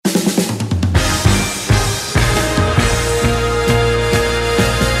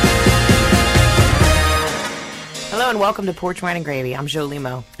welcome to Porch Wine and Gravy. I'm Joe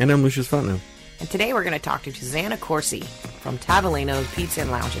Limo. And I'm Lucius Fontenot. And today we're going to talk to Susanna Corsi from Tavolino's Pizza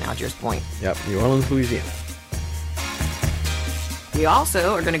and Lounge in Algiers Point. Yep, New Orleans, Louisiana. We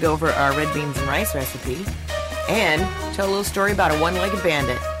also are going to go over our red beans and rice recipe and tell a little story about a one-legged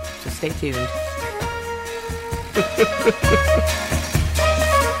bandit. So stay tuned.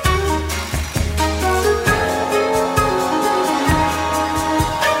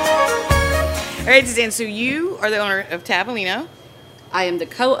 All right, Suzanne, so you are the owner of Tavolino. I am the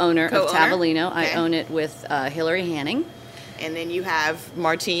co-owner of Tavolino. Okay. I own it with Hillary Hanning. And then you have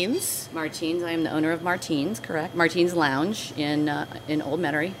Martine's. Martine's, I am the owner of Martine's, correct. Martine's Lounge in Old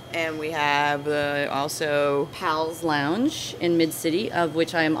Metairie. And we have also Pal's Lounge in Mid-City, of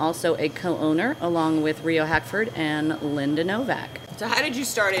which I am also a co-owner, along with Rio Hackford and Linda Novak. So how did you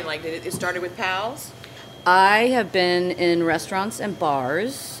start in? Like, did it started with Pal's? I have been in restaurants and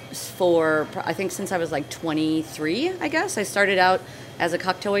bars for, I think, since I was like 23, I guess. I started out as a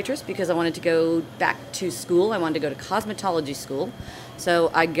cocktail waitress because I wanted to go back to school. I wanted to go to cosmetology school.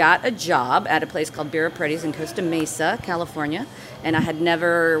 So I got a job at a place called Birra Paredes in Costa Mesa, California. And I had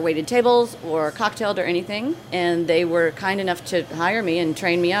never waited tables or cocktailed or anything. And they were kind enough to hire me and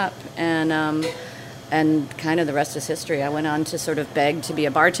train me up. And kind of the rest is history. I went on to sort of beg to be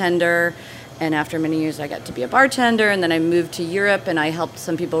a bartender. And after many years, I got to be a bartender, and then I moved to Europe, and I helped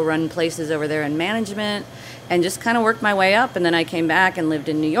some people run places over there in management, and just kind of worked my way up. And then I came back and lived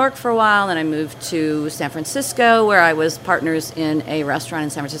in New York for a while, and I moved to San Francisco, where I was partners in a restaurant in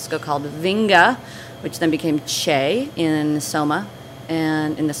San Francisco called Vinga, which then became Che in Soma,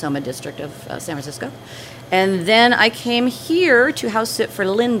 and in the Soma district of San Francisco. And then I came here to house sit for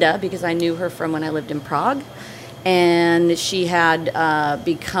Linda, because I knew her from when I lived in Prague. And she had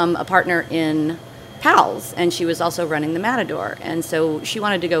become a partner in Pal's, and she was also running the Matador. And so she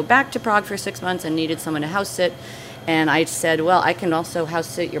wanted to go back to Prague for 6 months and needed someone to house sit. And I said, well, I can also house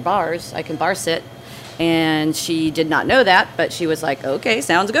sit your bars. I can bar sit. And she did not know that, but she was like, okay,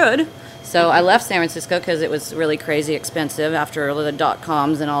 sounds good. So I left San Francisco because it was really crazy expensive after the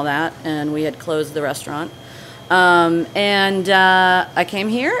dot-coms and all that, and we had closed the restaurant. I came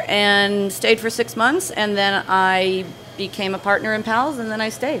here and stayed for 6 months, and then I became a partner in Pal's, and then I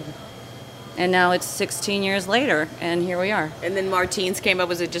stayed. And now it's 16 years later, and here we are. And then Martine's came up.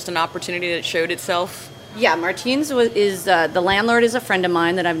 Was it just an opportunity that showed itself? Yeah, Martine's is the landlord is a friend of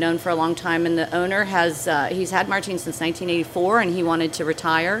mine that I've known for a long time, and the owner he's had Martine's since 1984, and he wanted to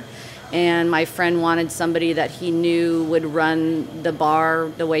retire. And my friend wanted somebody that he knew would run the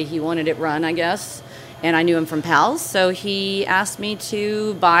bar the way he wanted it run, I guess. And I knew him from Pal's, so he asked me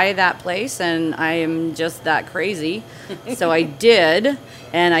to buy that place, and I am just that crazy. So I did,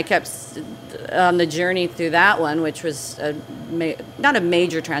 and I kept on the journey through that one, which was not a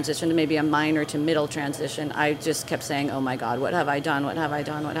major transition, maybe a minor to middle transition. I just kept saying, oh my God, what have I done? What have I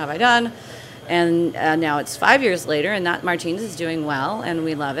done? What have I done? And now it's 5 years later, and that Martine's is doing well, and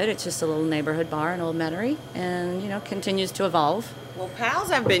we love it. It's just a little neighborhood bar in Old Metairie, and continues to evolve. Well,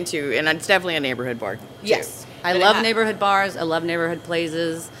 Pal's I've been to, and it's definitely a neighborhood bar. Yes, I love neighborhood bars. I love neighborhood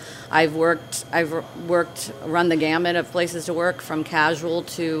places. I've run the gamut of places to work, from casual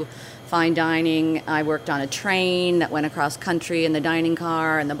to fine dining. I worked on a train that went across country in the dining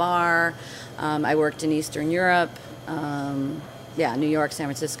car and the bar. I worked in Eastern Europe. New York, San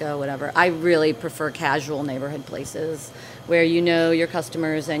Francisco, whatever. I really prefer casual neighborhood places where you know your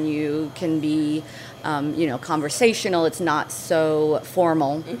customers and you can be, conversational. It's not so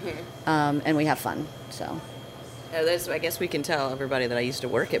formal, and we have fun. So. I guess we can tell everybody that I used to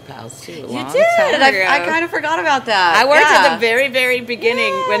work at Pal's too. You did. I kind of forgot about that. I worked at the very, very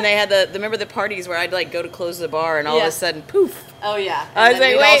beginning when they had remember the parties where I'd go to close the bar and all of a sudden, poof. Oh yeah. And I was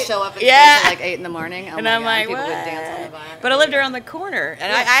like, we'd all show up at like 8 a.m. Oh, and I'm like, people what? would dance on the bar. But I lived around the corner,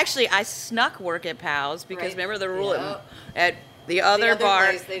 and I snuck work at Pal's because remember the rule at the other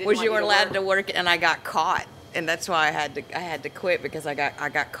bar place, was you weren't allowed to work, and I got caught. And that's why I had to quit, because I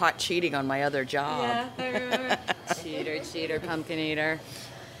got caught cheating on my other job. Yeah, I remember. cheater, pumpkin eater.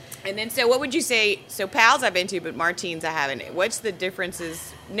 And then, so what would you say? So Pal's I've been to, but Martine's I haven't. What's the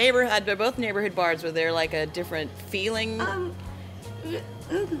differences? They're both neighborhood bars. Was there like a different feeling?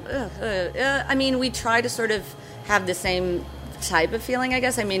 We try to sort of have the same type of feeling, I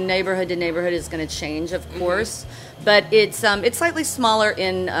guess. I mean, neighborhood to neighborhood is going to change, of course, but it's slightly smaller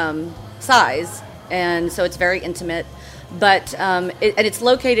in size. And so it's very intimate, but it's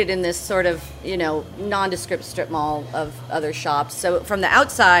located in this sort of nondescript strip mall of other shops. So from the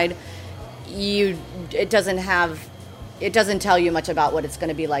outside, it doesn't tell you much about what it's going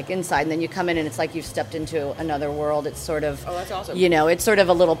to be like inside. And then you come in and it's like you've stepped into another world. It's sort of that's awesome. It's sort of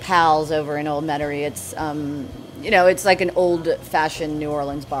a little Pal's over in Old Metairie. It's it's like an old-fashioned New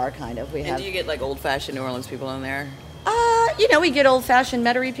Orleans bar, kind of. And do you get like old-fashioned New Orleans people in there? We get old-fashioned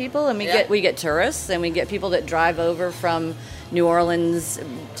Metairie people, and Yeah. we get tourists, and we get people that drive over from New Orleans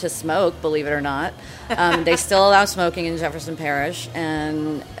to smoke. Believe it or not, they still allow smoking in Jefferson Parish,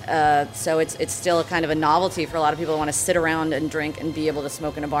 and so it's still kind of a novelty for a lot of people who want to sit around and drink and be able to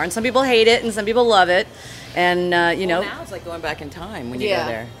smoke in a bar. And some people hate it, and some people love it, and Now it's like going back in time when you go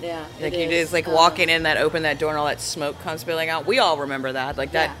there. Yeah, Like it you is. just like walking in open that door and all that smoke comes spilling out. We all remember that,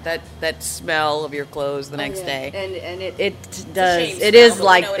 like that smell of your clothes the next day. And it does. shame It smell, is but we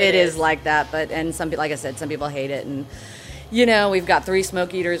like know what it it is is. like that. But some people, like I said, some people hate it, and we've got 3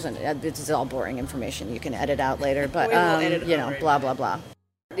 smoke eaters, and this is all boring information. You can edit out later, but We will edit it out right blah blah blah.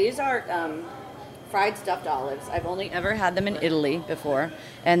 These are fried stuffed olives. I've only ever had them in Italy before,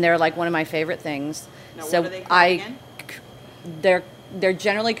 and they're like one of my favorite things. Now, so what are they called again? they're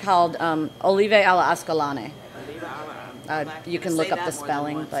generally called olive alla ascalane. I'm You can gonna look say up that the more than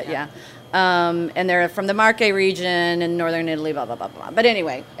spelling, once, but yeah. And they're from the Marche region in northern Italy, blah, blah, blah, blah. But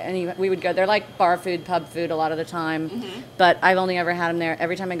anyway, we would go. They're like bar food, pub food a lot of the time. Mm-hmm. But I've only ever had them there.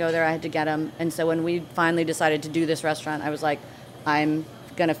 Every time I go there, I had to get them. And so when we finally decided to do this restaurant, I was like, I'm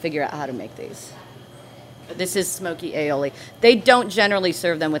going to figure out how to make these. This is smoky aioli. They don't generally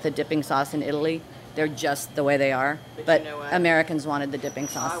serve them with a dipping sauce in Italy. They're just the way they are. But you know what? Americans wanted the dipping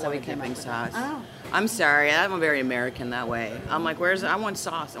sauce, I so we want a came up dipping with sauce. Oh. I'm sorry, I'm very American that way. I'm like, I want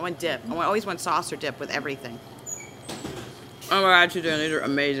sauce. I want dip. Always want sauce or dip with everything. Oh my God, these are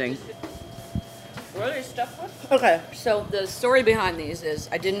amazing. What are they stuffed with? Okay, so the story behind these is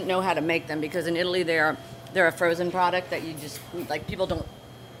I didn't know how to make them because in Italy they're a frozen product that you just like people don't.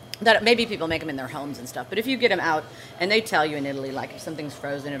 That maybe people make them in their homes and stuff, but if you get them out and they tell you in Italy like if something's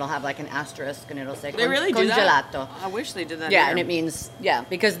frozen, it'll have like an asterisk and it'll say They really do that? congelato. I wish they did that. Yeah, here. and it means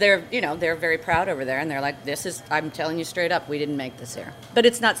because they're very proud over there and they're like I'm telling you straight up, we didn't make this here, but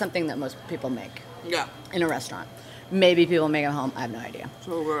it's not something that most people make Yeah. in a restaurant. Maybe people make them home. I have no idea.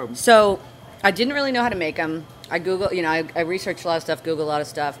 So good. So I didn't really know how to make them. I Googled, I researched a lot of stuff, Googled a lot of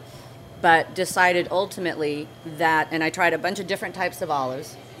stuff, but decided ultimately that, and I tried a bunch of different types of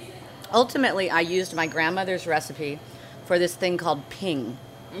olives. Ultimately, I used my grandmother's recipe for this thing called ping.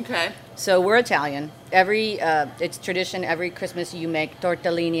 Okay. So we're Italian. It's tradition, every Christmas you make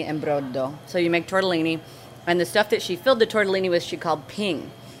tortellini and brodo. So you make tortellini, and the stuff that she filled the tortellini with, she called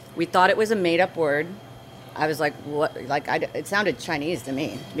ping. We thought it was a made-up word. I was like, what? It sounded Chinese to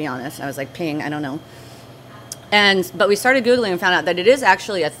me, to be honest. I was like, ping, I don't know. But we started Googling and found out that it is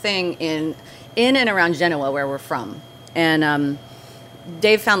actually a thing in and around Genoa, where we're from. And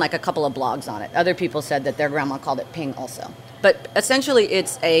Dave found like a couple of blogs on it. Other people said that their grandma called it ping also. But essentially,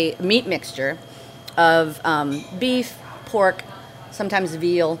 it's a meat mixture of beef, pork, sometimes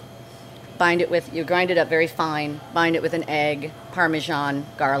veal. You grind it up very fine, bind it with an egg, Parmesan,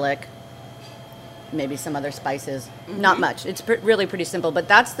 garlic, maybe some other spices. Mm-hmm. Not much. It's really pretty simple. But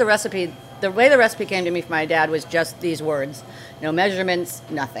that's the recipe. The way the recipe came to me from my dad was just these words. No measurements,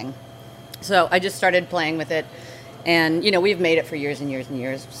 nothing. So I just started playing with it. And, we've made it for years and years and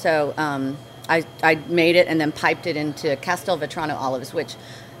years. So I made it and then piped it into Castelvetrano olives, which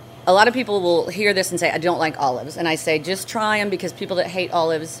a lot of people will hear this and say, I don't like olives. And I say, just try them because people that hate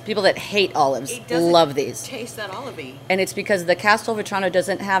olives love these. Taste that olivey. And it's because the Castelvetrano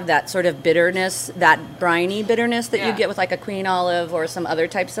doesn't have that sort of bitterness, that briny bitterness that you get with like a queen olive or some other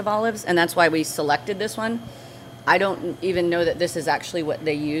types of olives. And that's why we selected this one. I don't even know that this is actually what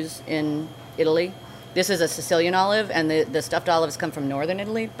they use in Italy. This is a Sicilian olive, and the stuffed olives come from northern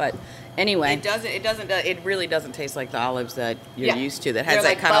Italy. But anyway, It really doesn't taste like the olives that you're used to. That has they're that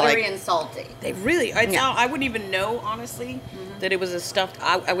like kind of buttery like. and salty. They really. I wouldn't even know honestly that it was a stuffed.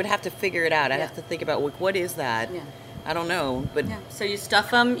 I would have to figure it out. I'd have to think about what is that. Yeah. I don't know, but So you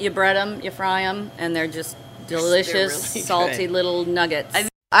stuff them, you bread them, you fry them, and they're just delicious, really salty good. little nuggets.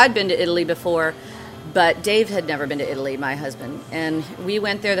 I'd been to Italy before. But Dave had never been to Italy, my husband, and we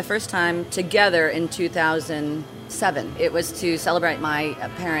went there the first time together in 2007. It was to celebrate my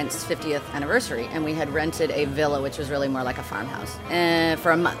parents' 50th anniversary, and we had rented a villa, which was really more like a farmhouse,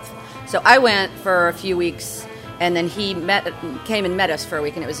 for a month. So I went for a few weeks, and then he came and met us for a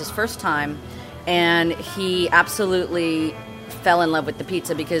week, and it was his first time, and he absolutely fell in love with the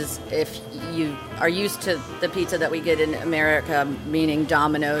pizza because if you are used to the pizza that we get in America, meaning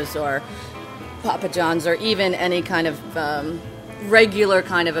Domino's or Papa John's or even any kind of regular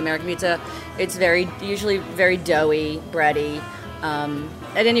kind of American pizza, it's usually very doughy, bready,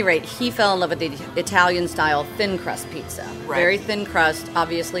 at any rate, he fell in love with the Italian-style thin crust pizza. Right. Very thin crust,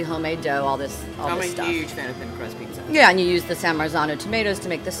 obviously homemade dough, all this I'm a stuff. huge fan of thin crust pizza. Yeah, and you use the San Marzano tomatoes to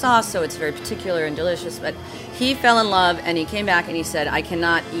make the sauce, so it's very particular and delicious. But he fell in love, and he came back and he said, I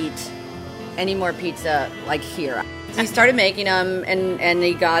cannot eat any more pizza like here. He started making them, and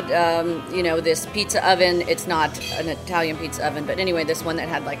he got, this pizza oven. It's not an Italian pizza oven, but anyway, this one that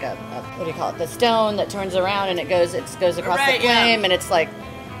had like a what do you call it? The stone that turns around and it goes across the flame, and it's like,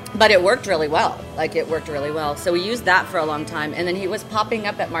 but it worked really well. Like, it worked really well. So we used that for a long time, and then he was popping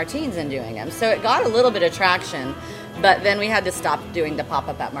up at Martine's and doing them. So it got a little bit of traction, but then we had to stop doing the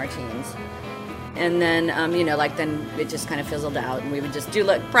pop-up at Martine's. And then, then it just kind of fizzled out, and we would just do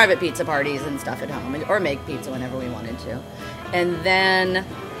like private pizza parties and stuff at home, or make pizza whenever we wanted to. And then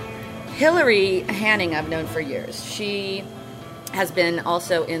Hillary Hanning, I've known for years. She has been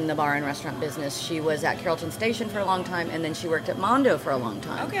also in the bar and restaurant business. She was at Carrollton Station for a long time, and then she worked at Mondo for a long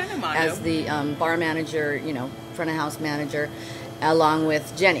time. Okay, I know Mondo. As the bar manager, front of house manager, along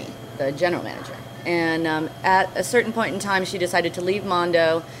with Jenny, the general manager. And at a certain point in time, she decided to leave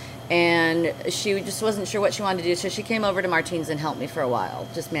Mondo, and she just wasn't sure what she wanted to do, so she came over to Martine's and helped me for a while,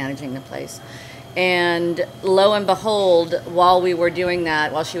 just managing the place. And lo and behold, while we were doing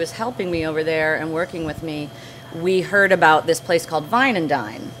that, while she was helping me over there and working with me, we heard about this place called Vine and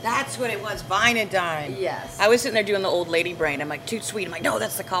Dine. That's what it was, Vine and Dine. Yes. I was sitting there doing the old lady brain. I'm like, too sweet. I'm like, no,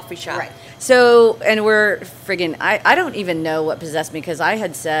 that's the coffee shop. Right. So, and we're friggin', I don't even know what possessed me, because I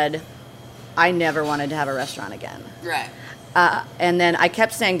had said I never wanted to have a restaurant again. Right. And then I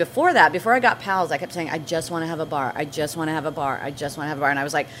kept saying before I got Pals, I kept saying, I just want to have a bar. I just want to have a bar. I just want to have a bar. And I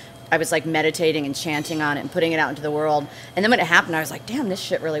was like meditating and chanting on it and putting it out into the world. And then when it happened, I was like, damn, this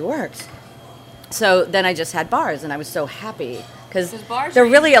shit really works. So then I just had bars, and I was so happy because they're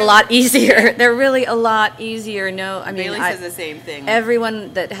really a lot easier. They're really a lot easier. No, I mean, Bailey says the same thing.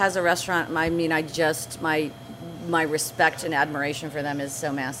 Everyone that has a restaurant, my respect and admiration for them is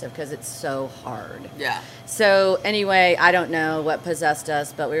so massive because it's so hard. Yeah. So anyway, I don't know what possessed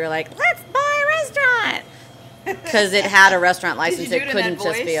us, but we were like, let's buy a restaurant. Because it had a restaurant license. It couldn't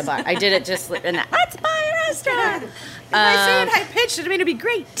just be a bar. I did it just in that, let's buy a restaurant. If I say it high pitched, I mean, it'd be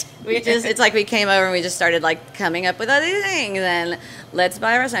great. It's like we came over and we just started like coming up with other things, and let's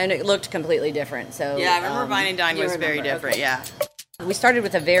buy a restaurant. And it looked completely different. So yeah, I remember Vine and Dine was very different. Okay. Yeah. We started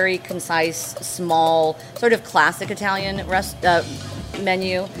with a very concise, small, sort of classic Italian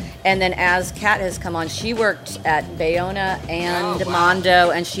menu. And then as Kat has come on, she worked at Bayona and Mondo,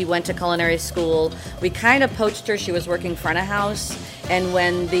 and she went to culinary school. We kind of poached her. She was working front of house. And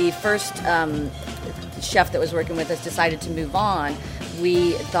when the first chef that was working with us decided to move on,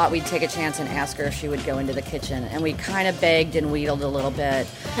 we thought we'd take a chance and ask her if she would go into the kitchen. And we kind of begged and wheedled a little bit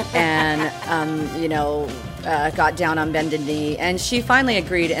and, got down on bended knee. And she finally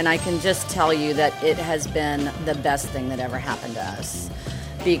agreed, and I can just tell you that it has been the best thing that ever happened to us.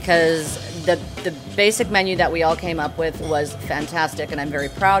 Because the basic menu that we all came up with was fantastic, and I'm very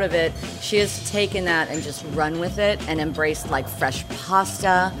proud of it. She has taken that and just run with it and embraced like fresh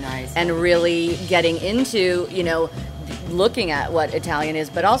pasta. Nice. And really getting into, looking at what Italian is,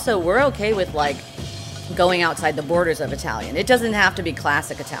 but also we're okay with like going outside the borders of Italian. It doesn't have to be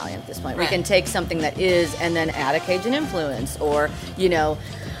classic Italian at this point. Right. We can take something that is and then add a Cajun influence, or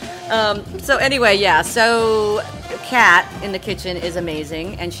so anyway, yeah, so Kat in the kitchen is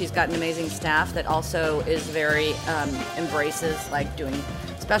amazing, and she's got an amazing staff that also is very embraces like doing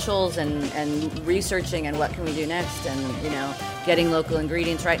specials and researching and what can we do next, and getting local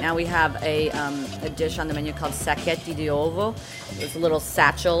ingredients. Right now we have a dish on the menu called sacchetti di ovo. It's a little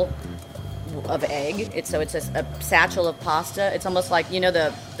satchel of egg. It's a satchel of pasta. It's almost like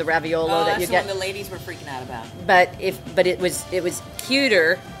the raviolo that you get. That's the one the ladies were freaking out about. But it was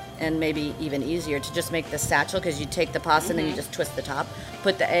cuter and maybe even easier to just make the satchel, because you take the pasta and then you just twist the top,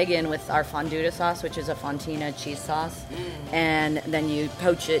 put the egg in with our fonduta sauce, which is a fontina cheese sauce, and then you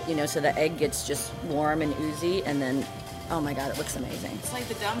poach it, so the egg gets just warm and oozy, and then, oh my God, it looks amazing. It's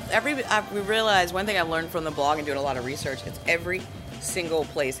like we realized one thing I've learned from the blog and doing a lot of research, it's every single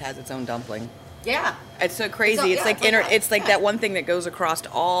place has its own dumpling. Yeah. It's so crazy. It's like that one thing that goes across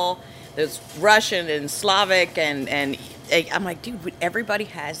all those Russian and Slavic and I'm like, dude, everybody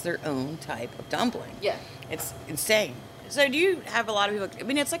has their own type of dumpling. Yeah. It's insane. So do you have a lot of people? I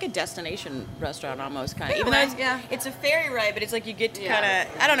mean, it's like a destination restaurant almost, kind of. Even though it's a ferry ride, but it's like you get to kind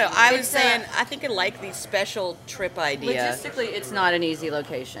of. I don't know. I was saying I think I like the special trip idea. Logistically, it's not an easy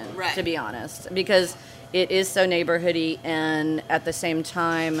location, right, to be honest, because it is so neighborhoody, and at the same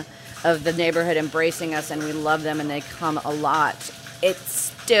time of the neighborhood embracing us, and we love them, and they come a lot. it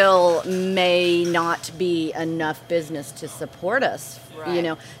still may not be enough business to support us,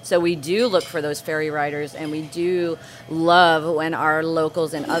 Right. So we do look for those ferry riders, and we do love when our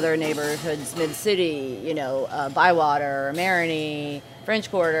locals in other neighborhoods, Mid-City, Bywater, Marigny, French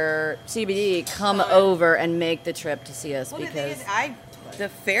Quarter, CBD, come over and make the trip to see us Well, the thing because is, the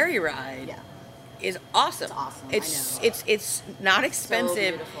ferry ride yeah. is awesome. It's awesome. I It's not expensive,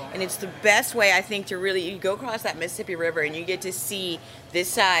 beautiful. and it's the best way I think to really you go across that Mississippi River and you get to see this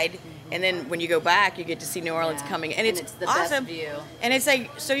side, and then when you go back, you get to see New Orleans Yeah. coming, and And it's it's the best awesome. view. And it's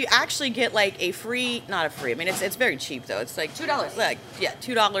like so you actually get like not a free. I mean, it's very cheap though. It's like $2. Like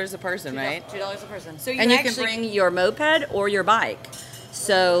 $2 a person, right? $2 a person. So you and you actually- can bring your moped or your bike.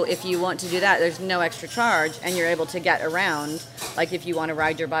 So if you want to do that, there's no extra charge, and you're able to get around. Like if you want to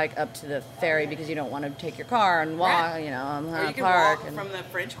ride your bike up to the ferry because you don't want to take your car and walk, Right. Or you can park. walk and, from the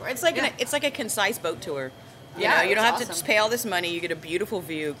French Quarter. It's like Yeah. it's like a concise boat tour. Yeah, You don't it's have to awesome. pay all this money. You get a beautiful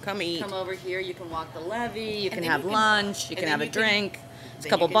view. Come eat. come over here. You can walk the levee. You can then have you can- lunch. You and can then have a you can- drink. There's a then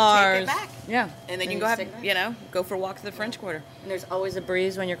couple you can take bars. it back. Yeah, And then you can go have, stick back. go for a walk to the French Quarter. And there's always a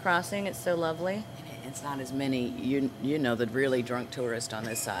breeze when you're crossing. It's so lovely. It's not as many, you know, the really drunk tourists on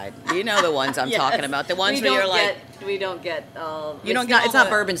this side. You know the ones I'm talking about. The ones where you're like, we don't get. You don't it's get not, all it's not the-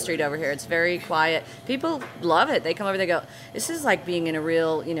 Bourbon Street over here. It's very quiet. People love it. They come over. They go, this is like being in a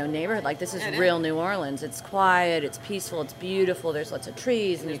real, neighborhood. Like this is It real is. New Orleans. It's quiet. It's peaceful. It's beautiful. There's lots of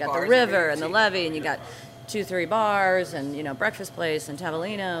trees, and you There's got the bars river everywhere, and the too. levee, and you got 2-3 bars, and breakfast place and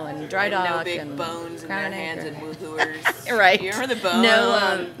Tavolino and Dry and Dock no big and bones in Crown their and hands Anchor. and woohooers. Right. You remember the bone?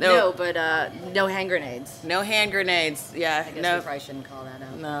 No hand grenades. No hand grenades. Yeah. I guess no. we probably shouldn't call that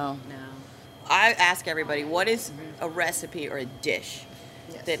out. No. No. I ask everybody, what is a recipe or a dish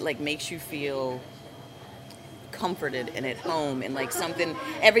Yes. that like makes you feel comforted and at home and like something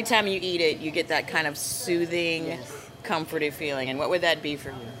every time you eat it you get that kind of soothing, Yes. comforted feeling. And what would that be for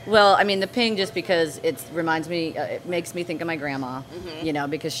you? Well, I mean, the ping just because it reminds me, it makes me think of my grandma,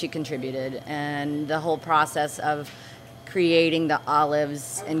 because she contributed. And the whole process of creating the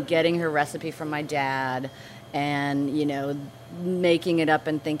olives and getting her recipe from my dad and, making it up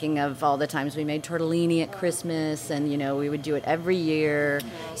and thinking of all the times we made tortellini at Christmas and, we would do it every year.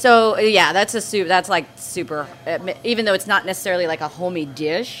 So, yeah, that's like super, even though it's not necessarily like a homey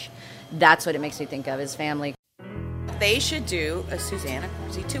dish, that's what it makes me think of is family. They should do a Susanna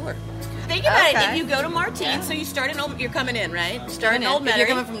Corsi tour. Think about it. Okay. If you go to Martine, Yeah. so you start in Old, you're coming in, right? Starting in Old if you're Metairie.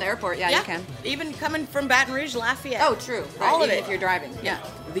 coming from the airport, yeah, you can. Even coming from Baton Rouge, Lafayette. Oh, true. All Right, of even it. if you're driving. Yeah.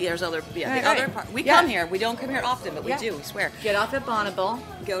 There's other. Yeah. Right, the other right. part. We Yeah. come here. We don't come here often, but we Yeah. do. We swear. Get off at Bonneville.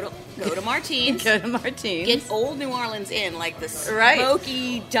 Go to Martine's. Go to Martine's. Get old New Orleans in, like the Right.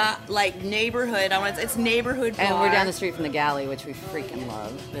 smoky, like neighborhood. It's neighborhood bar. and we're down the street from the Galley, which we freaking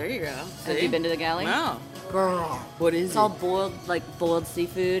love. There you go. Have See? you been to the Galley? No. Girl, What is it's all boiled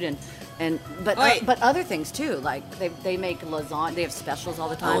seafood but Wait. but other things too. Like they make lasagna. They have specials all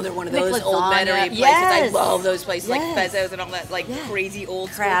the time. Oh, they're one of They make those old lasagna. Metairie places. Yes. I love those places, like Yes. Fezzo's and all that, like Yeah. crazy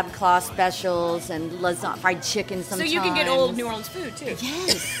old Crab school. claw specials and lasagna, fried chicken. So Sometimes. you can get old New Orleans food too.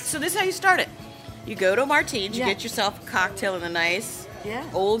 Yes. So this is how you start it. You go to Martine's, you Yeah. get yourself a cocktail in a nice, Yeah.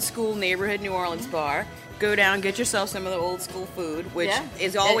 old school neighborhood New Orleans bar. Go down, get yourself some of the old school food, which Yeah.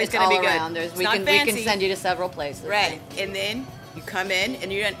 is always It's going to all be good. around. It's We not can fancy. send you to several places. Right, and then you come in,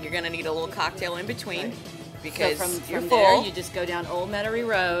 and you're going to need a little cocktail in between because So you're from full. there, you just go down Old Metairie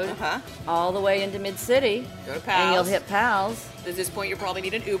Road, Uh-huh. all the way into Mid City. Go to and Pal's. you'll hit Pals. At this point, you probably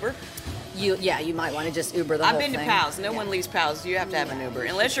need an Uber. You might want to just Uber the I've whole been thing. to Pal's. No Yeah. one leaves Pal's. You have to have an Uber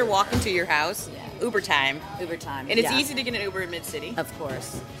unless you're walking to your house. Yeah. Uber time, Uber time, and it's yeah. easy to get an Uber in Mid City. Of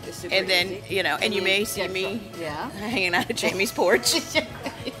course. It's super And then easy. and you may see get me Yeah. hanging out at Jamie's porch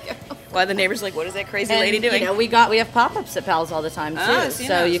while the neighbor's like, "What is that crazy lady And, doing?" we have pop-ups at Pals all the time too, Oh, see,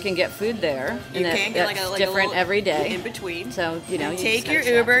 so nice. you can get food there. You and can get like that's a different little every day. in between. So you You just take gotta your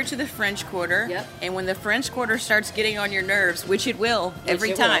shop. Uber to the French Quarter, Yep. and when the French Quarter starts getting on your nerves, which it will Which every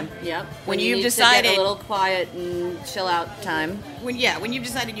it will. time. Yep. When you you've need to decided get a little quiet and chill out time. when you've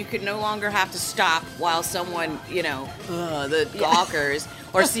decided you could no longer have to stop while someone the gawkers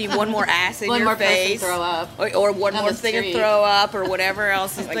or see one more ass in One your more person face throw up or one on more the thing of street. throw up or whatever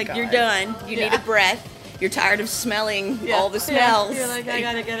else. It's my like you're God. done. You need Yeah. a breath. You're tired of smelling all the smells. You're like, I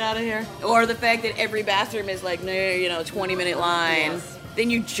gotta get out of here. Or the fact that every bathroom is like, 20-minute line. Yes. Then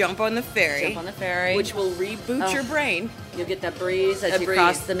you jump on the ferry. Jump on the ferry. Which will reboot your brain. You'll get that breeze as A you breeze.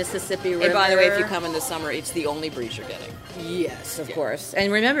 cross the Mississippi River. And by the way, if you come in the summer, it's the only breeze you're getting. Yes, of course.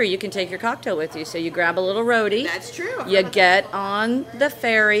 And remember, you can take your cocktail with you. So you grab a little roadie. That's true. You get on the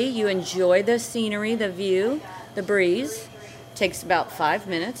ferry. You enjoy the scenery, the view, the breeze. Takes about 5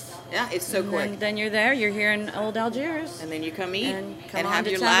 minutes. Yeah, it's so quick. Then you're there. You're here in Old Algiers. And then you come eat And come on have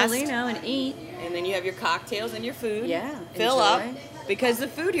to your last. Tavolino and eat. And then you have your cocktails and your food. Yeah, Fill enjoy. up. Because the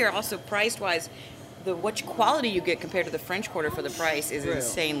food here also price-wise, which quality you get compared to the French Quarter for the price is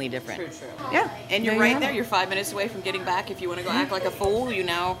insanely different. True. Yeah. And you're There you right have there. it. You're 5 minutes away from getting back. If you want to go act like a fool, you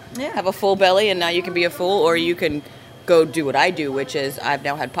now Yeah. have a full belly and now you can be a fool. Or you can go do what I do, which is I've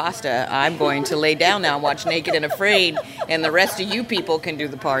now had pasta. I'm going to lay down now and watch Naked and Afraid. And the rest of you people can do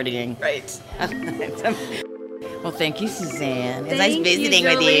the partying. Right. Well, thank you, Suzanne. It's nice visiting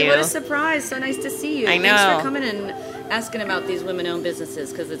with Jolie. you. What a surprise. So nice to see you. I Thanks know. for coming and asking about these women-owned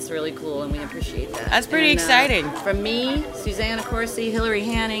businesses because it's really cool and we appreciate that. That's pretty And, exciting. From me, Susanna Corsi, Hillary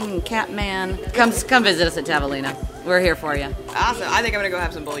Hanning, and Catman, come visit us at Tavolino. We're here for you. Awesome. I think I'm going to go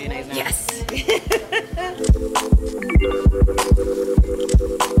have some bolognese now. Yes.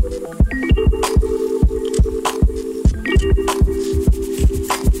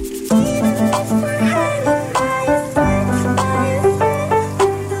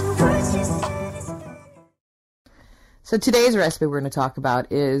 So today's recipe we're going to talk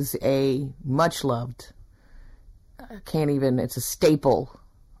about is a much loved, it's a staple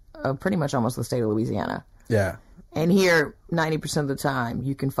of pretty much almost the state of Louisiana. Yeah. And here, 90% of the time,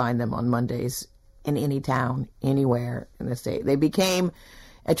 you can find them on Mondays in any town, anywhere in the state. They became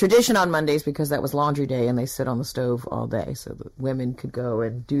a tradition on Mondays because that was laundry day and they sit on the stove all day so that women could go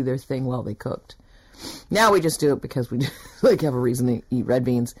and do their thing while they cooked. Now we just do it because we have a reason to eat red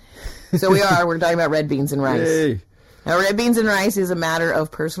beans. So we're talking about red beans and rice. Yay. Now, red beans and rice is a matter of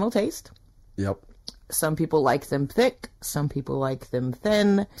personal taste. Yep. Some people like them thick. Some people like them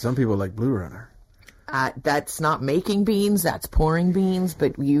thin. Some people like Blue Runner. That's not making beans. That's pouring beans.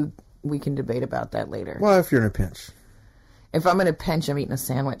 But we can debate about that later. Well, if you're in a pinch. If I'm in a pinch, I'm eating a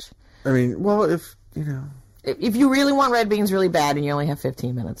sandwich. I mean, well, if, you know. If you really want red beans really bad and you only have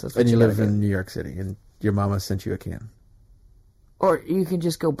 15 minutes, that's what And you live gotta do. in New York City and your mama sent you a can. Or you can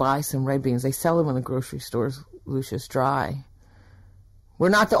just go buy some red beans. They sell them in the grocery stores, Lucius, dry. We're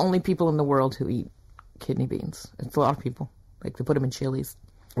not the only people in the world who eat kidney beans. It's a lot of people. Like, they put them in chilies.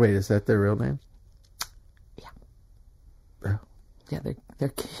 Wait, is that their real name? Yeah. Oh. Yeah, they're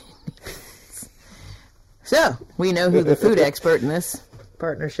kidney beans. So, we know who the food expert in this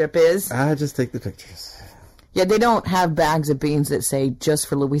partnership is. I just take the pictures. Yeah, they don't have bags of beans that say just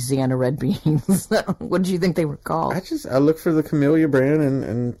for Louisiana red beans. What did you think they were called? I look for the Camellia brand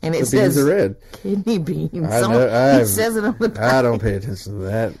and And the it beans says are red. kidney beans. It says it on the back. I don't pay attention to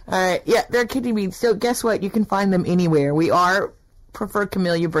that. All right, yeah, they're kidney beans. So guess what? You can find them anywhere. We are preferred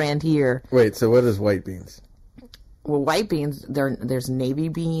Camellia brand here. Wait, so what is white beans? Well, white beans, there's navy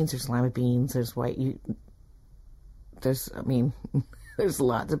beans, there's lima beans, there's there's a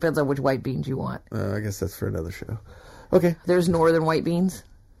lot. Depends on which white beans you want. I guess that's for another show. Okay. There's northern white beans.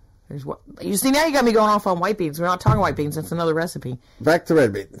 You see, now you got me going off on white beans. We're not talking white beans. That's another recipe. Back to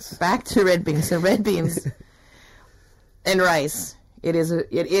red beans. Back to red beans. So red beans and rice. It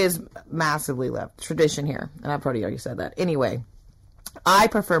is massively loved. Tradition here. And I've already said that. Anyway, I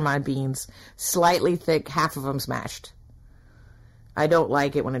prefer my beans slightly thick, half of them smashed. I don't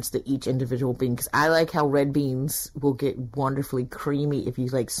like it when it's each individual bean because I like how red beans will get wonderfully creamy if you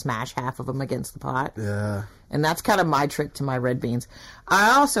smash half of them against the pot. Yeah. And that's kind of my trick to my red beans.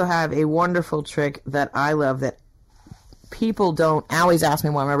 I also have a wonderful trick that I love that people don't always ask me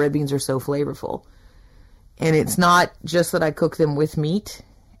why my red beans are so flavorful. And it's not just that I cook them with meat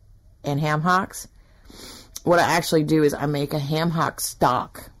and ham hocks. What I actually do is I make a ham hock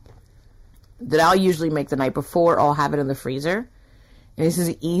stock that I'll usually make the night before. I'll have it in the freezer. And this is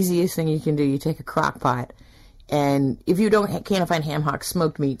the easiest thing you can do. You take a crock pot, and if you can't find ham hocks,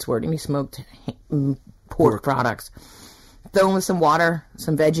 smoked meats, or any smoked pork products, throw them with some water,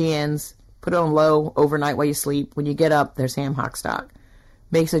 some veggie ends, put it on low overnight while you sleep. When you get up, there's ham hock stock.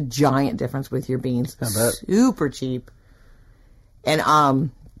 Makes a giant difference with your beans. I bet. Super cheap.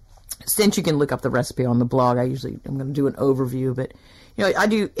 And since you can look up the recipe on the blog, I'm going to do an overview, but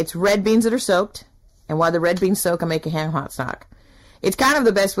it's red beans that are soaked, and while the red beans soak, I make a ham hock stock. It's kind of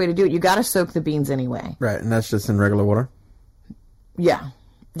the best way to do it. You got to soak the beans anyway. Right, and that's just in regular water? Yeah.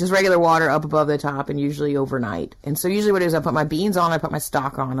 Just regular water up above the top and usually overnight. And so usually what I do is I put my beans on, I put my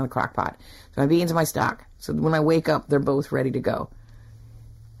stock on in the crock pot. So my beans and my stock. So when I wake up, they're both ready to go.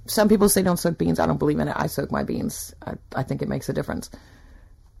 Some people say don't soak beans. I don't believe in it. I soak my beans. I think it makes a difference.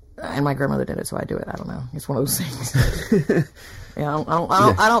 And my grandmother did it, so I do it. I don't know. It's one of those things.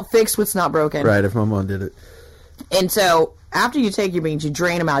 I don't fix what's not broken. Right, if my mom did it. And so after you take your beans, you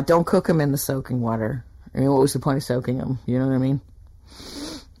drain them out. Don't cook them in the soaking water. I mean, what was the point of soaking them? You know what I mean?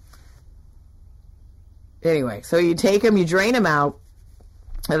 Anyway, so you take them, you drain them out,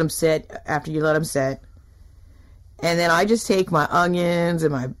 let them sit after you let them sit. And then I just take my onions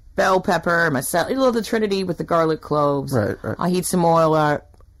and my bell pepper and my celery, little the Trinity with the garlic cloves. Right. I heat some oil up.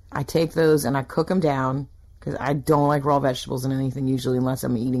 I take those and I cook them down because I don't like raw vegetables in anything usually unless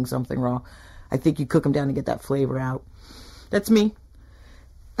I'm eating something raw. I think you cook them down to get that flavor out. That's me.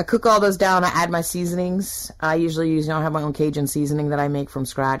 I cook all those down. I add my seasonings. I usually use, I have my own Cajun seasoning that I make from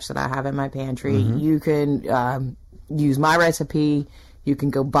scratch that I have in my pantry. You can use my recipe. You can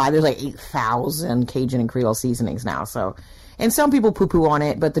go buy, there's like 8,000 Cajun and Creole seasonings now. So, and some people poo-poo on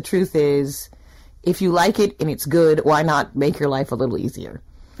it, but the truth is, if you like it and it's good, why not make your life a little easier?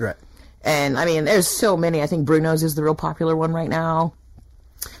 Right. And, I mean, there's so many. I think Bruno's is the real popular one right now.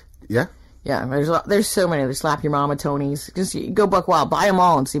 Yeah. Yeah, there's so many. There's Slap Your Mama, Tony's. Just go buck wild. Buy them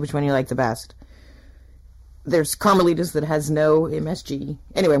all and see which one you like the best. There's Carmelita's that has no MSG.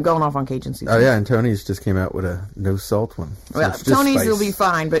 Anyway, I'm going off on Cajun seasoning. Oh, yeah, and Tony's just came out with a no salt one. So Well, it's just Tony's spice. will be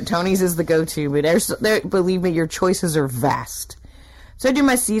fine, but Tony's is the go-to. But believe me, your choices are vast. So I do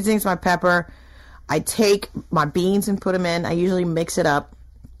my seasonings, my pepper. I take my beans and put them in. I usually mix it up.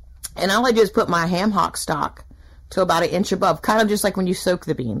 And all I do is put my ham hock stock to about 1 inch above, kind of just like when you soak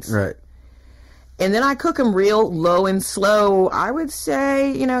the beans. Right. And then I cook them real low and slow. I would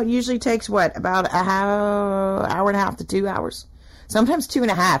say, it usually takes, about an hour and a half to 2 hours. Sometimes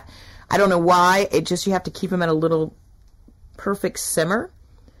 2.5. I don't know why. You have to keep them at a little perfect simmer.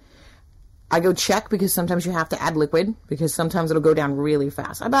 I go check because sometimes you have to add liquid because sometimes it'll go down really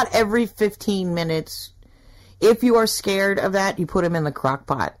fast. About every 15 minutes. If you are scared of that, you put them in the crock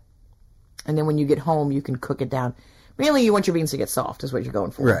pot. And then when you get home, you can cook it down. Mainly, you want your beans to get soft is what you're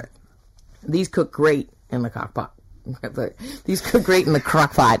going for. Right. These cook great in the crock pot. These cook great in the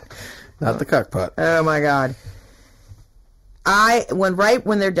crock pot. Not the crock pot. Oh my God.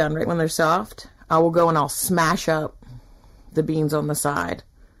 When they're done, right when they're soft, I will go and I'll smash up the beans on the side.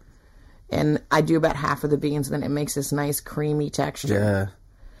 And I do about half of the beans, and then it makes this nice creamy texture. Yeah.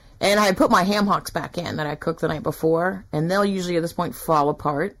 And I put my ham hocks back in that I cooked the night before, and they'll usually at this point fall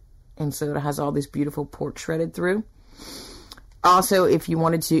apart. And so it has all this beautiful pork shredded through. Also, if you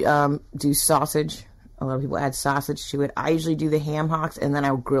wanted to do sausage, a lot of people add sausage to it. I usually do the ham hocks, and then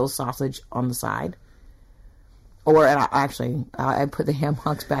I'll grill sausage on the side. I put the ham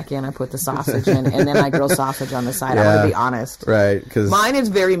hocks back in, I put the sausage in, and then I grill sausage on the side. Yeah. I'm going to be honest. Right. Cause Mine is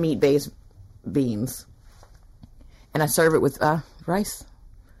very meat-based beans. And I serve it with rice.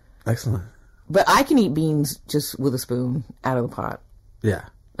 Excellent. But I can eat beans just with a spoon out of the pot. Yeah.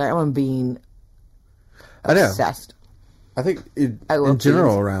 I'm a bean I know. obsessed. I think I love in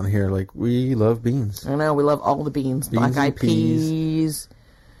general beans. around here, like, we love beans. I know, we love all the beans. Beans Black-eyed and peas.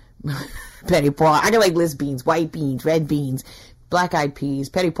 petty pois. I can list beans, white beans, red beans, black-eyed peas,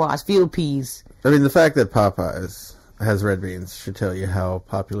 petty pois, field peas. I mean, the fact that Popeyes has red beans should tell you how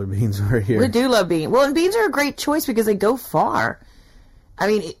popular beans are here. We do love beans. Well, and beans are a great choice because they go far. I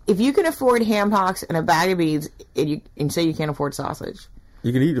mean, if you can afford ham hocks and a bag of beans, and say you can't afford sausage,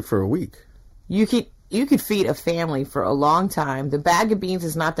 You can eat it for a week. you could feed a family for a long time. The bag of beans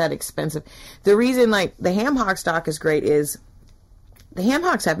is not that expensive. The reason, the ham hock stock is great is the ham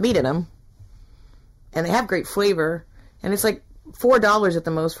hocks have meat in them, and they have great flavor, and it's like $4 at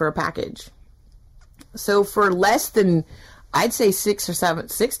the most for a package. So for less than, I'd say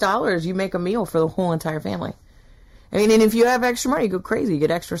 $6, you make a meal for the whole entire family. I mean, and if you have extra money, you go crazy. You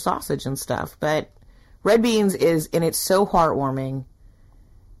get extra sausage and stuff. But red beans and it's so heartwarming.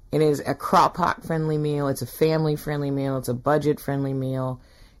 It is a crock pot friendly meal. It's a family friendly meal. It's a budget friendly meal.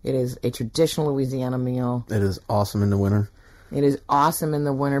 It is a traditional Louisiana meal. It is awesome in the winter. It is awesome in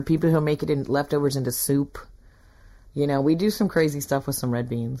the winter. People who make it in leftovers into soup. We do some crazy stuff with some red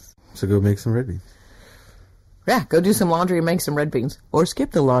beans. So go make some red beans. Yeah, go do some laundry and make some red beans. Or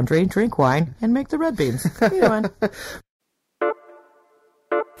skip the laundry, drink wine, and make the red beans. Either one.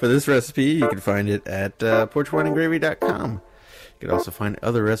 For this recipe, you can find it at porchwinegravy.com. You can also find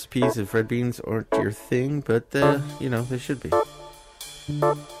other recipes if red beans aren't your thing, but, they should be.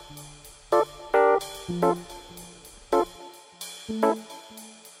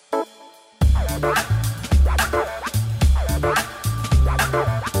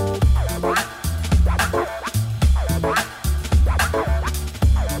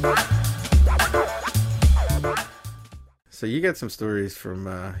 So you got some stories from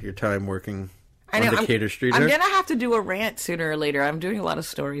your time working on Decatur Street. I'm going to have to do a rant sooner or later. I'm doing a lot of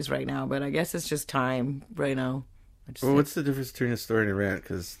stories right now, but I guess it's just time right now. Well, what's the difference between a story and a rant?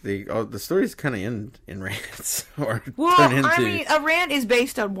 Because the stories kind of end in rants or turn into... I mean, a rant is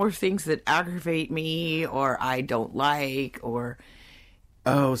based on more things that aggravate me or I don't like or...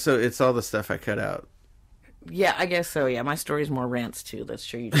 Oh, so it's all the stuff I cut out. Yeah, I guess so. Yeah, my story's more rants too. That's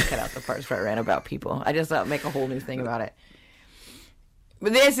true. You just cut out the parts where I rant about people. I just thought make a whole new thing about it.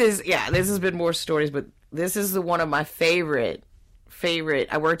 But this has been more stories, but this is one of my favorite.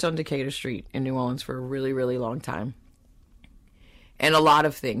 I worked on Decatur Street in New Orleans for a really, really long time. And a lot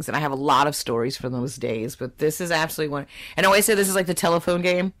of things. And I have a lot of stories from those days. But this is absolutely one. And I always say this is like the telephone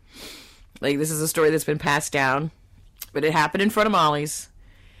game. Like, this is a story that's been passed down. But it happened in front of Molly's.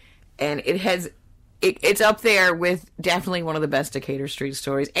 And it's up there with definitely one of the best Decatur Street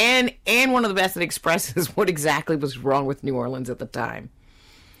stories. And one of the best that expresses what exactly was wrong with New Orleans at the time.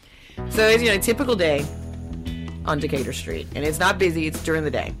 So it's, a typical day on Decatur Street, and it's not busy, it's during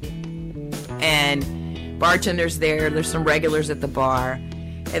the day, and bartender's there's some regulars at the bar,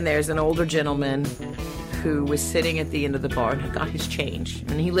 and there's an older gentleman who was sitting at the end of the bar and got his change,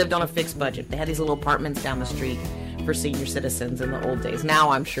 and he lived on a fixed budget. They had these little apartments down the street for senior citizens in the old days.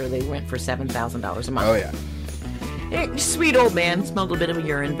 Now I'm sure they went for $7,000 a month. Oh yeah. Sweet old man, smelled a bit of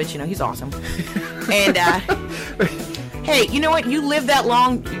urine, but he's awesome. And hey, you know what, you live that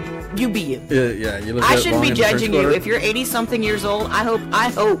long, you be you. Yeah, you live that I shouldn't long be in the French judging you. Quarter. If you're 80-something years old, I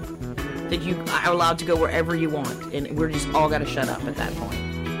hope that you are allowed to go wherever you want, and we're just all got to shut up at that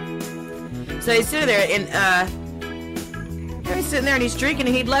point. So he's sitting there, and he's sitting there, and he's drinking,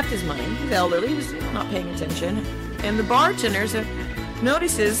 and he'd left his money. He's elderly, he was not paying attention, and the bartender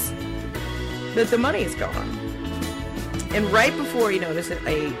notices that the money is gone. And right before he noticed it,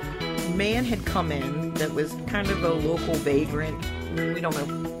 a man had come in that was kind of a local vagrant. We don't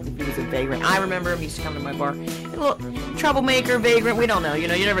know if he was a vagrant. I remember him. He used to come to my bar. A little troublemaker, vagrant. We don't know. You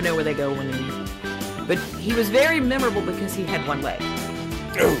never know where they go when they leave. But he was very memorable because he had one leg.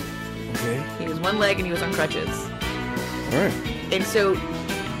 Oh, okay. He was one leg and he was on crutches. All right. And so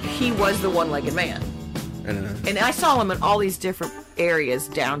he was the one-legged man. And I saw him in all these different areas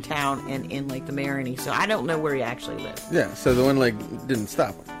downtown and in like the Marigny. So I don't know where he actually lived. Yeah, so the one leg didn't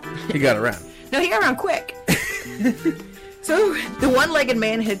stop him. He got around. No, he got around quick. So the one-legged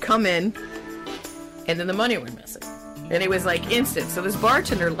man had come in, and then the money went missing. And it was like instant. So this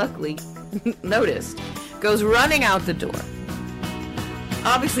bartender, luckily, noticed, goes running out the door.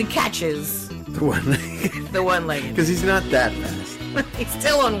 Obviously catches The one leg. the one-legged. Because he's not that fast. He's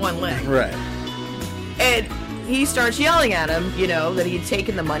still on one leg. Right. And he starts yelling at him, that he had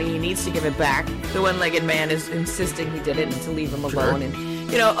taken the money, he needs to give it back. The one-legged man is insisting he did it and to leave him alone. Sure.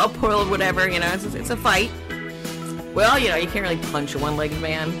 And, uphill, whatever, it's a fight. Well, you can't really punch a one-legged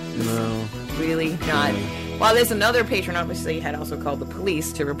man. No. Really not. Well, there's another patron, obviously, had also called the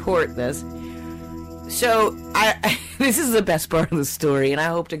police to report this. So, this is the best part of the story, and I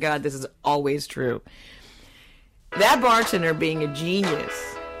hope to God this is always true. That bartender, being a genius,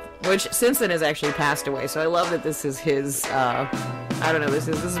 which since then has actually passed away, so I love that this is his, this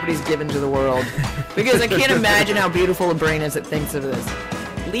is what he's given to the world. Because I can't imagine how beautiful a brain is that thinks of this.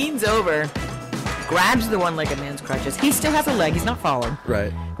 Leans over, grabs the one-legged man's crutches. He still has a leg, he's not falling.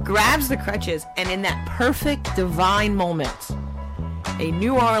 Right. Grabs the crutches, and in that perfect, divine moment, a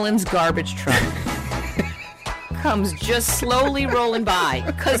New Orleans garbage truck comes just slowly rolling by.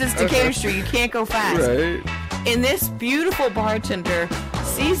 Because it's Decatur Street, you can't go fast. Right. And this beautiful bartender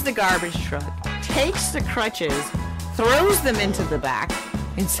sees the garbage truck, takes the crutches, throws them into the back,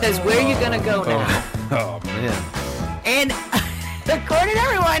 and says, "Where are you going to go now?" Oh, man. And according to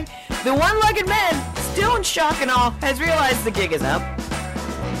everyone, the one-legged man, still in shock and awe, has realized the gig is up.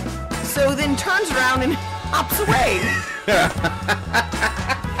 So then turns around and hops away.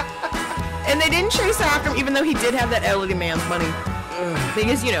 And they didn't chase after him, even though he did have that elderly man's money.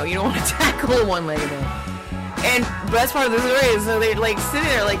 Because, you don't want to tackle a one-legged man. And the best part of the story is, so they're sitting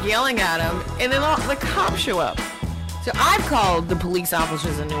there yelling at him, and then the cops show up. So I've called the police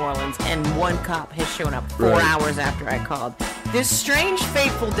officers in New Orleans, and one cop has shown up 4 hours after I called. This strange,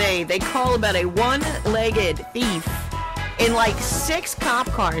 fateful day, they call about a one-legged thief, and 6 cop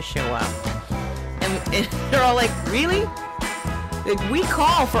cars show up. And they're all like, "Really? We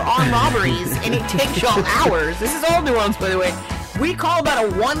call for armed robberies, and it takes y'all hours." This is all New Orleans, by the way. We call about a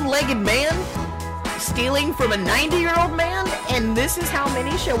one-legged man stealing from a 90-year-old man, and this is how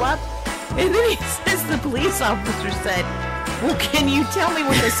many show up? And then he says, the police officer said, "Well, can you tell me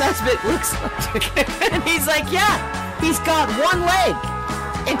what the suspect looks like?" And he's like, "Yeah, he's got one leg,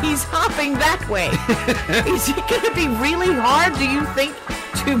 and he's hopping that way." Is it going to be really hard, do you think,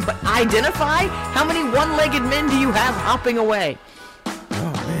 to identify how many one-legged men do you have hopping away?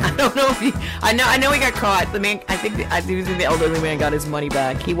 Oh, man. I don't know if he... I know he got caught. The man... I think the elderly man got his money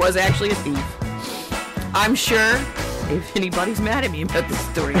back. He was actually a thief. I'm sure, if anybody's mad at me about this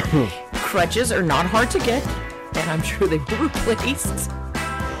story, crutches are not hard to get, and I'm sure they were replaced.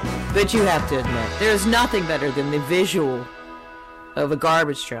 But you have to admit, there's nothing better than the visual of a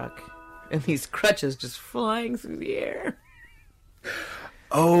garbage truck and these crutches just flying through the air.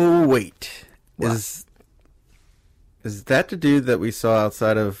 Oh, wait. What? Is that the dude that we saw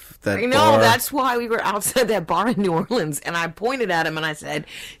outside of that I know, bar? that's why we were outside that bar in New Orleans, and I pointed at him and I said,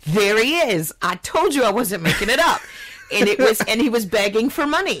 there he is. I told you I wasn't making it up. And he was begging for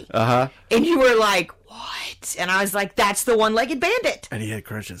money. Uh-huh. And you were like, what? And I was like, that's the one-legged bandit. And he had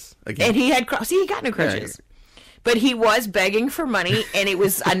crutches. Again. And he had, see, he got no crutches. But he was begging for money, and it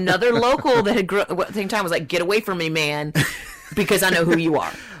was another local that had, at the same time, was like, get away from me, man, because I know who you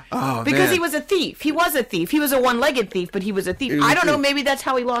are. Oh, Because man. he was a thief. He was a thief. He was a one-legged thief, but he was a thief. was I a don't know, thief. maybe that's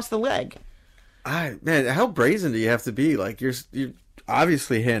how he lost the leg. Man, how brazen do you have to be? Like, you're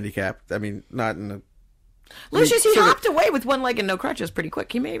obviously handicapped. I mean, not in a... Lucius, he sort of- hopped away with one leg and no crutches pretty quick.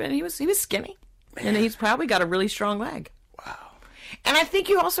 He was skinny. And he's probably got a really strong leg. Wow. And I think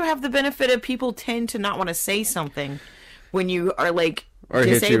you also have the benefit of people tend to not want to say something when you are like Or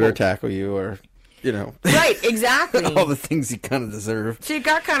disabled. hit you or tackle you or, you know... Right, exactly. all the things you kind of deserve. So you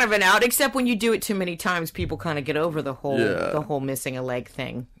got kind of an out, except when you do it too many times, people kind of get over the whole missing a leg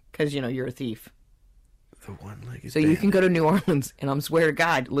thing because you're a thief. The one-legged So you can go to New Orleans, and I'm swear to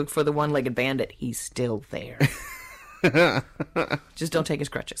God, look for the one-legged bandit. He's still there. Just don't take his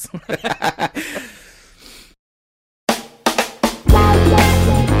crutches.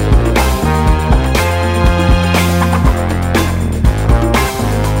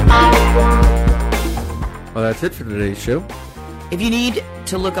 Well, that's it for today's show. If you need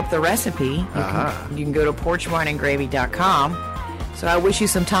to look up the recipe, you can go to porchwineandgravy.com. So I wish you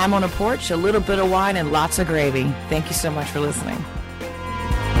some time on a porch, a little bit of wine, and lots of gravy. Thank you so much for listening.